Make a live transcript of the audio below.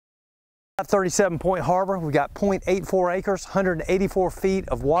37 Pointe Harbor. We've got 0.84 acres, 184 feet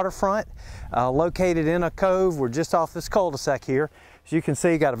of waterfront, located in a cove. We're just off this cul-de-sac here. As you can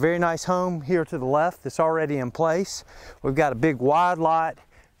see, got a very nice home here to the left that's already in place. We've got a big wide lot.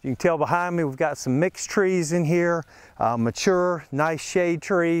 You can tell behind me we've got some mixed trees in here, mature, nice shade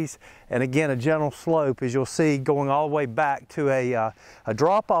trees, and again a gentle slope, as you'll see, going all the way back to a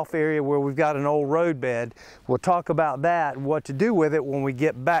drop-off area where we've got an old road bed. We'll talk about that and what to do with it when we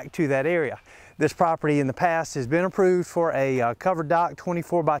get back to that area. This property in the past has been approved for a covered dock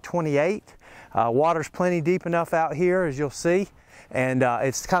 24 by 28. Water's plenty deep enough out here, as you'll see, and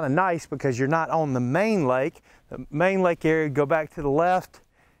it's kind of nice because you're not on the main lake. The main lake area, go back to the left,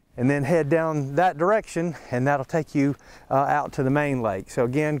 and then head down that direction, and that'll take you out to the main lake. So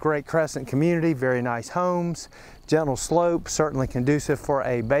again, great crescent community, very nice homes, gentle slope, certainly conducive for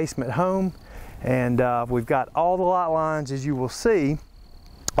a basement home. And we've got all the lot lines, as you will see,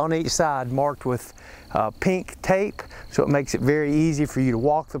 on each side marked with pink tape, so it makes it very easy for you to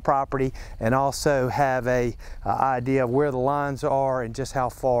walk the property and also have a idea of where the lines are and just how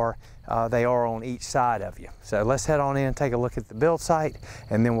far they are on each side of you. So let's head on in and take a look at the build site,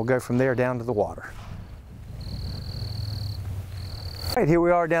 and then we'll go from there down to the water. All right, here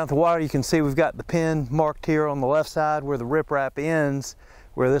we are down at the water. You can see we've got the pin marked here on the left side where the riprap ends,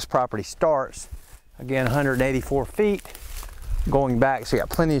 where this property starts. Again, 184 feet going back, so you got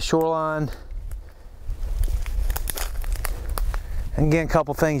plenty of shoreline. And again, a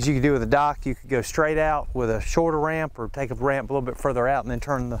couple things you could do with the dock. You could go straight out with a shorter ramp, or take a ramp a little bit further out and then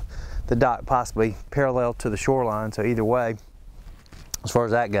turn the dock possibly parallel to the shoreline. So either way, as far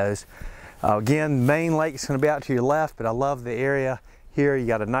as that goes. Again, main lake's going to be out to your left, but I love the area here. You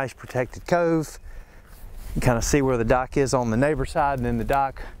got a nice protected cove. You kind of see where the dock is on the neighbor side, and then the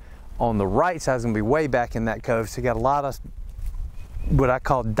dock on the right side is going to be way back in that cove. So you got a lot of what I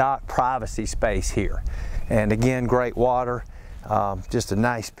call dock privacy space here. And again, great water. Just a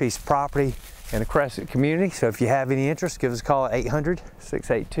nice piece of property in a crescent community. So if you have any interest, give us a call at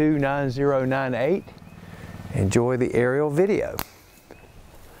 800-682-9098. Enjoy the aerial video.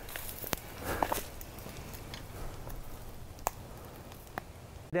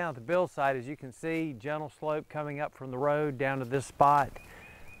 Down at the build site, as you can see, gentle slope coming up from the road down to this spot.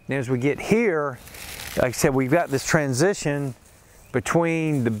 And as we get here, like I said, we've got this transition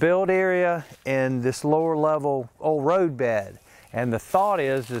between the build area and this lower level old road bed. And the thought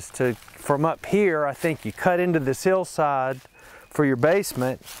is to, from up here, I think you cut into this hillside for your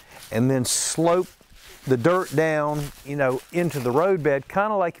basement and then slope the dirt down, you know, into the road bed,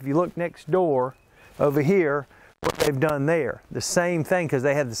 kind of like if you look next door over here, what they've done there. The same thing, because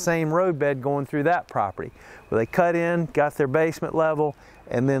they had the same road bed going through that property, where they cut in, got their basement level,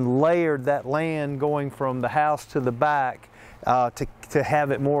 and then layered that land going from the house to the back to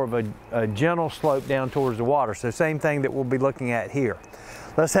have it more of a gentle slope down towards the water. So same thing that we'll be looking at here.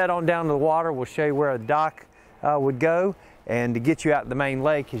 Let's head on down to the water. We'll show you where a dock would go, and to get you out to the main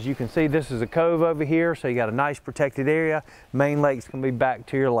lake. As you can see, this is a cove over here, so you got a nice protected area. Main lake's gonna be back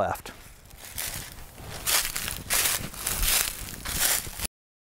to your left.